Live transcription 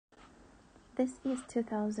This is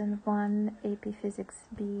 2001 AP Physics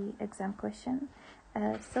B exam question.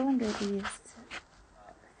 A cylinder is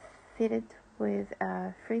fitted with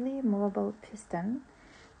a freely movable piston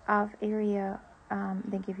of area,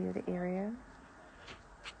 they give you the area,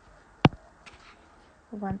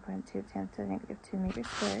 1.2 10 to the negative 2 meters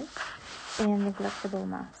squared, and neglectable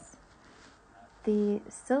mass. The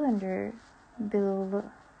cylinder below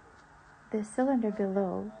the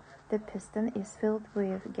piston is filled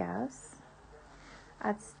with gas.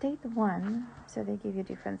 At state 1, so they give you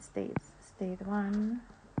different states, state 1,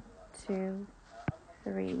 2,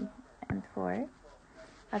 3, and 4.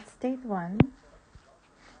 At state 1,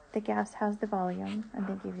 the gas has the volume, and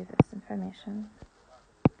they give you this information.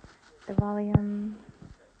 The volume,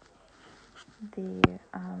 the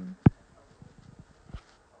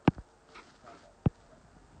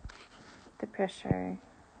pressure,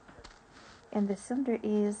 and the cylinder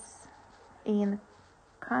is in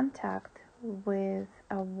contact with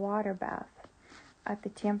a water bath at the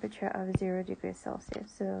temperature of 0 degrees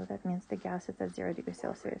Celsius. So that means the gas is at 0 degrees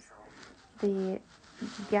Celsius. The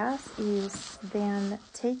gas is then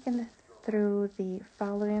taken through the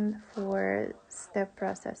following 4-step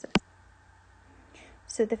processes.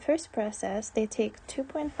 So the first process, they take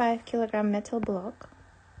 2.5 kilogram metal block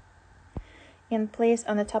and place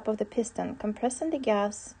on the top of the piston, compressing the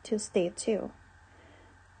gas to state 2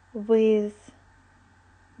 with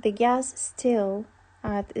the gas still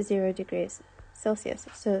at 0 degrees Celsius.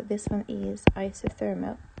 So this one is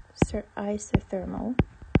isothermal.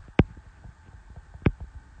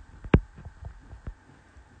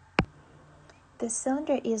 The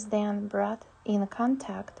cylinder is then brought in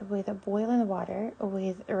contact with a boiling water,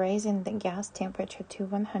 with raising the gas temperature to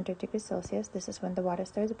 100 degrees Celsius. This is when the water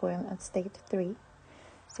starts boiling at state 3.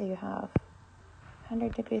 So you have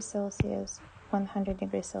 100 degrees Celsius, 100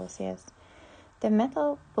 degrees Celsius. The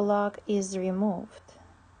metal block is removed,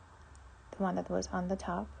 the one that was on the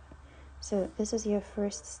top. So this is your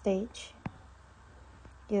first stage,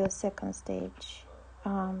 your second stage.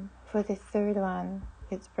 For the third one,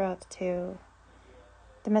 it's brought to,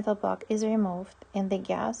 the metal block is removed and the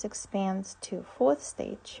gas expands to fourth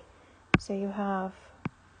stage. So you have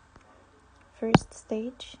first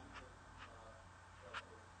stage.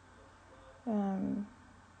 So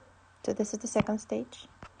this is the second stage.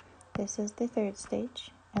 This is the third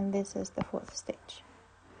stage, and this is the fourth stage.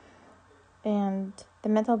 And the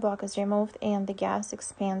metal block is removed, and the gas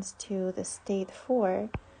expands to the state 4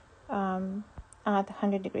 at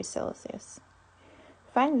 100 degrees Celsius.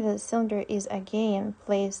 Finally, the cylinder is again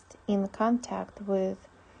placed in contact with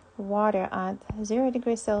water at 0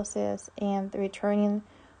 degrees Celsius and returning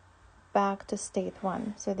back to state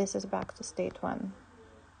 1. So this is back to state 1.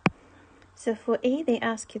 So for A, they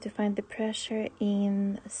ask you to find the pressure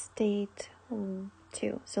in state 2.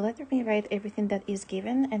 So let me write everything that is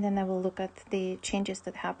given, and then I will look at the changes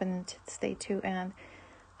that happen in state 2 and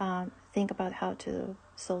think about how to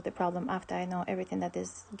solve the problem after I know everything that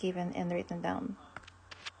is given and written down.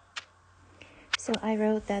 So I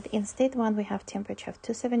wrote that in state 1 we have temperature of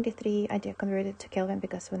 273. I did convert it to Kelvin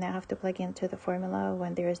because when I have to plug into the formula,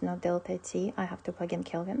 when there is no delta T, I have to plug in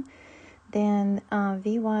Kelvin. Then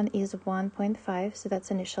V1 is 1.5, so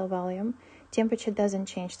that's initial volume. Temperature doesn't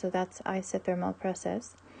change, so that's isothermal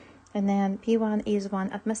process. And then P1 is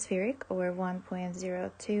 1 atmospheric, or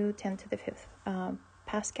 1.02 10 to the 5th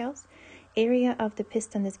pascals. Area of the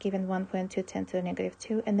piston is given 1.2 10 to the negative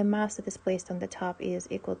 2, and the mass that is placed on the top is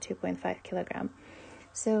equal to 2.5 kilogram.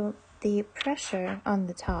 So the pressure on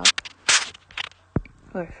the top,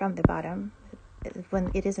 or from the bottom,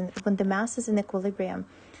 when the mass is in equilibrium,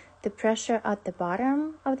 the pressure at the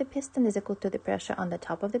bottom of the piston is equal to the pressure on the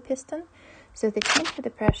top of the piston. So the change of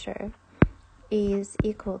the pressure is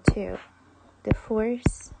equal to the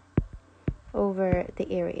force over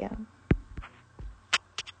the area.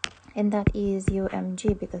 And that is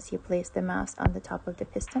umg, because you place the mass on the top of the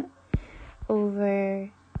piston,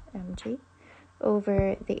 over mg,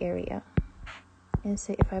 over the area. And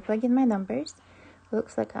so if I plug in my numbers,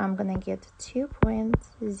 looks like I'm going to get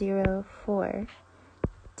 2.04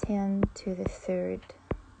 10 to the 3rd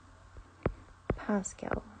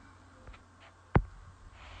Pascal.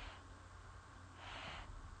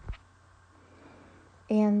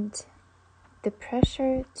 And the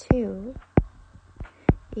pressure 2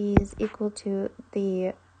 is equal to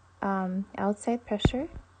the outside pressure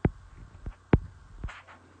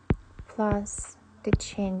plus the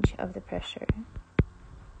change of the pressure.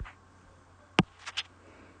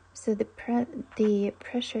 So the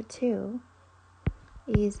pressure 2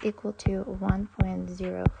 is equal to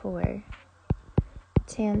 1.04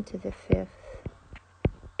 10 to the 5th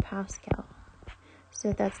Pascal.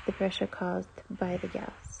 So that's the pressure caused by the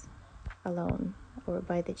gas alone, or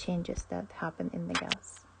by the changes that happen in the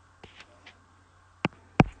gas.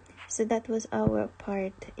 So that was our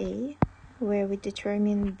part A, where we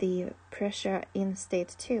determined the pressure in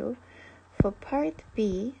state 2. For part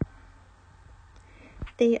B,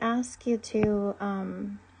 they ask you to,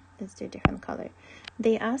 let's do a different color.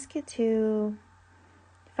 They ask you to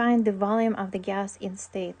find the volume of the gas in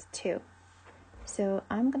state 2. So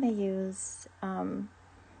I'm going to use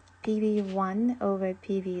PV1 over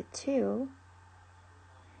PV2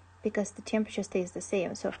 because the temperature stays the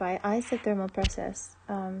same. So if I isothermal process,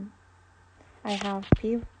 I have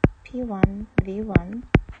P1 V1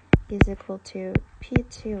 is equal to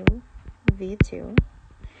P2 V2.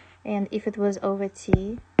 And if it was over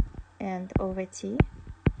T and over T,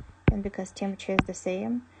 and because temperature is the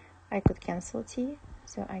same, I could cancel T.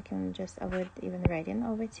 So I can just avoid even writing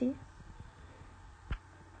over T.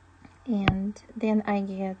 And then I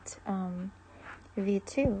get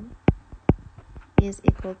V2 is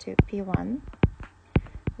equal to P1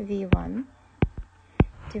 V1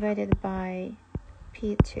 divided by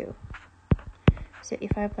P2. So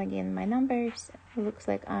if I plug in my numbers, it looks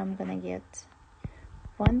like I'm gonna get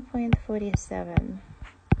 1.47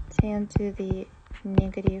 10 to the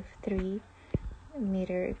negative 3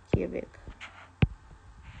 meter cubic.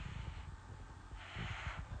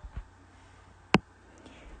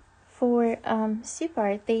 For C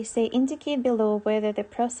part, they say indicate below whether the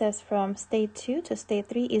process from state 2 to state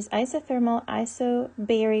 3 is isothermal,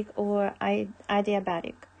 isobaric, or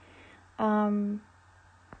adiabatic.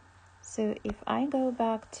 So if I go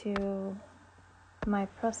back to my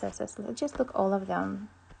processes, let's just look all of them,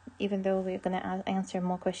 even though we're going to answer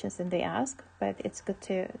more questions than they ask, but it's good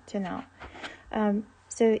to know.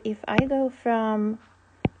 So if I go from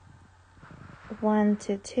 1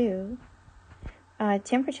 to 2,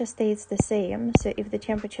 temperature stays the same. So if the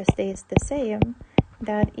temperature stays the same,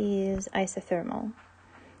 that is isothermal.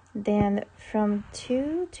 Then from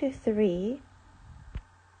 2 to 3,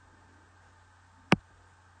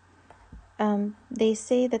 they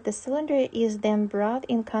say that the cylinder is then brought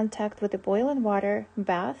in contact with the boiling water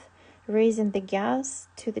bath, raising the gas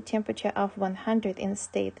to the temperature of 100 in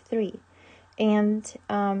state 3. And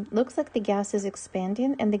looks like the gas is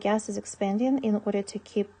expanding, and the gas is expanding in order to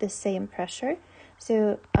keep the same pressure.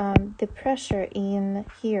 So the pressure in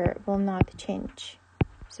here will not change.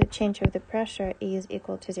 So change of the pressure is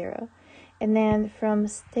equal to 0. And then from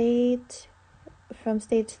state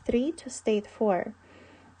 3 to state 4,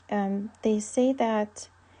 they say that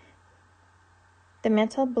the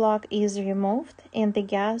metal block is removed and the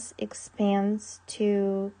gas expands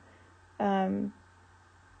to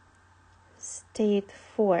state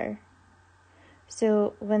 4.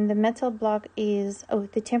 So when the metal block is,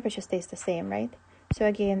 the temperature stays the same, right? So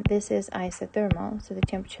again, this is isothermal, so the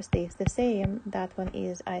temperature stays the same. That one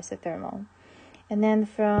is isothermal. And then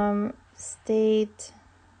from state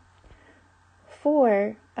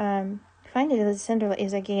 4, finally the cylinder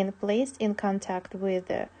is again placed in contact with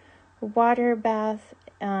the water bath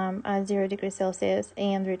at 0 degrees Celsius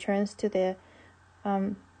and returns to the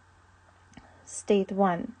state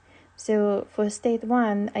 1. So for state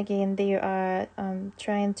 1, again, they are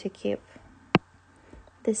trying to keep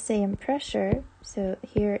the same pressure. So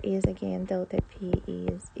here is again delta P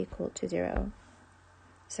is equal to 0.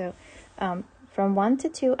 So from 1 to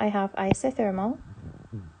 2, I have isothermal.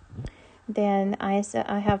 Then I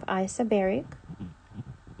have isobaric.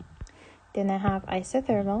 Then I have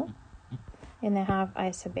isothermal. And I have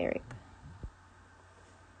isobaric.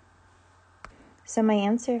 So my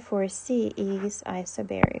answer for C is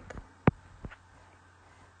isobaric.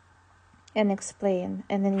 And explain,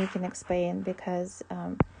 and then you can explain because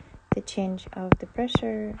the change of the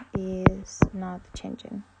pressure is not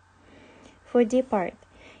changing. For D part,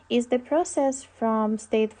 is the process from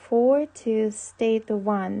state 4 to state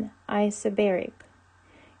 1 isobaric?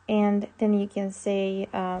 And then you can say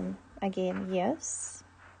again, yes.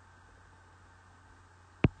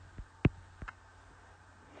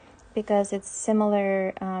 Because it's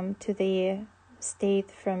similar to the state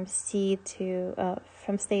from C to,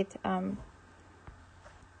 from state, let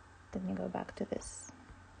me go back to this.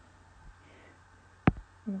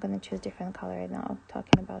 I'm going to choose different color right now,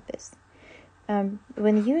 talking about this.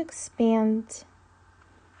 When you expand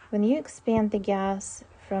the gas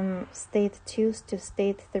from state 2 to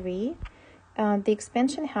state 3, the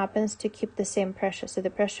expansion happens to keep the same pressure. So the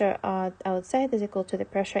pressure outside is equal to the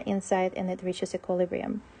pressure inside, and it reaches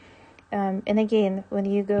equilibrium. And again, when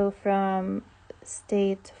you go from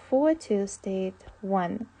state 4 to state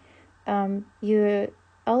 1, you're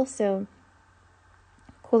also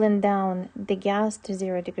cooling down the gas to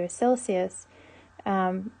 0 degrees Celsius,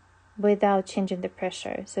 without changing the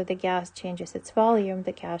pressure. So the gas changes its volume,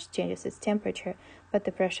 the gas changes its temperature, but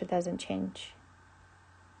the pressure doesn't change.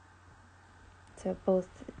 So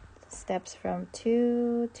both steps from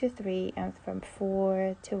 2 to 3 and from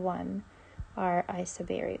 4 to 1 are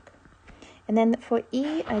isobaric. And then for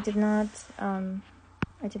E, I did not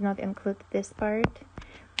include this part,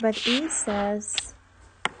 but E says,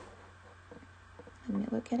 let me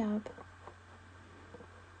look it up,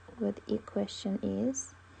 what E question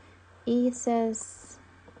is. E says,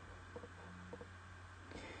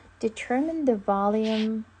 determine the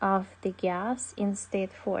volume of the gas in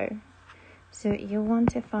state 4. So you want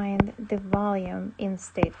to find the volume in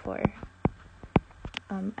state 4.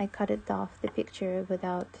 I cut it off the picture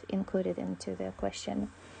without included into the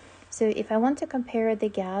question. So if I want to compare the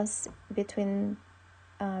gas between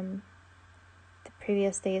the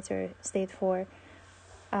previous states or state 4,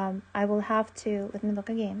 I will have to, let me look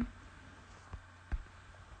again.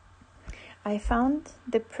 I found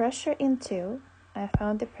the pressure in 2,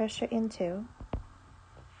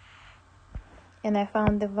 and I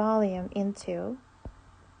found the volume in 2.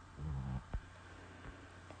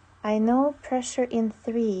 I know pressure in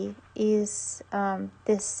 3 is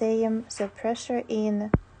the same, so pressure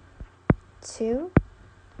in 2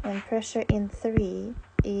 and pressure in 3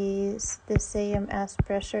 is the same as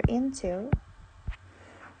pressure in 2.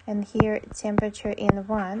 And here temperature in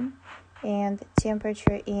 1 and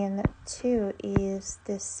temperature in 2 is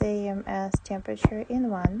the same as temperature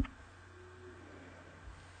in 1.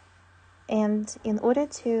 And in order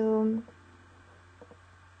to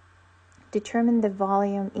determine the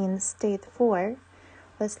volume in state 4,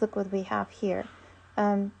 let's look what we have here.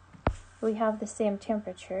 We have the same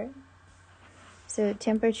temperature. So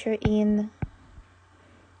temperature in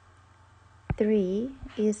 3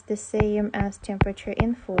 is the same as temperature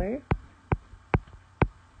in 4.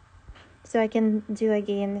 So I can do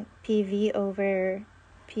again PV over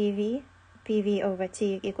PV, PV over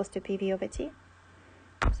T equals to PV over T.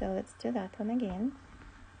 So let's do that one again.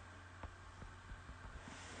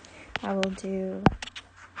 I will do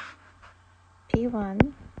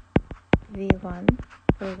P1 V1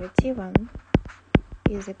 over T1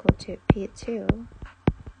 is equal to P2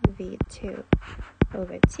 V2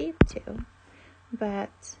 over T2.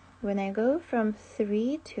 But when I go from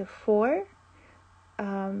 3 to 4,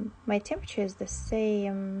 my temperature is the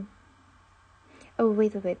same. Oh,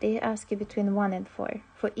 wait. They ask you between 1 and 4.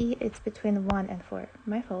 For E, it's between 1 and 4.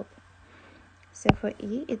 My fault. So for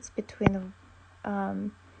E, it's between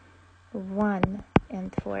 1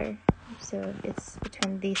 and 4. So it's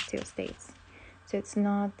between these two states. So it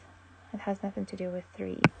has nothing to do with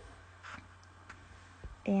 3.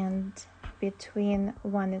 And between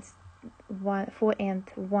 4 and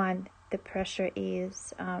 1, the pressure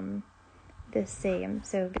is the same.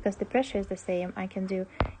 So because the pressure is the same, I can do,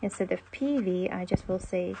 instead of PV, I just will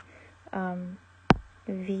say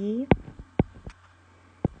V4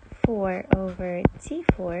 over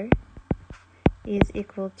T4 is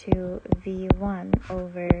equal to V1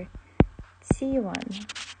 over T1.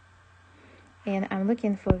 And I'm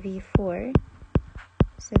looking for V4,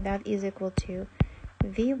 so that is equal to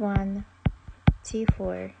V1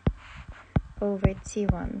 T4 over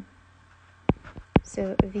T1.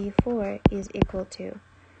 So V4 is equal to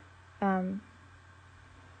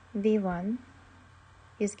V1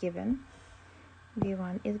 is given.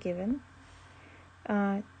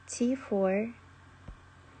 T4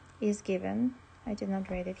 is given. I did not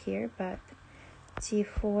write it here, but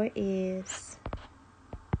T4 is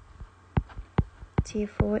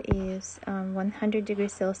 100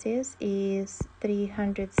 degrees Celsius is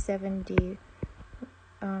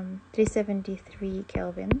 373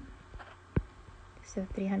 Kelvin. So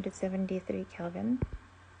 373 Kelvin.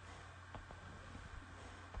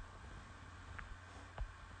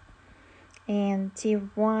 And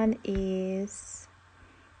T1 is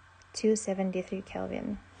 273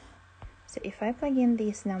 Kelvin. So if I plug in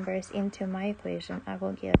these numbers into my equation, I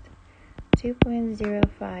will get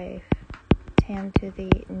 2.05 10 to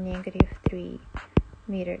the negative 3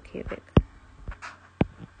 meter cubic.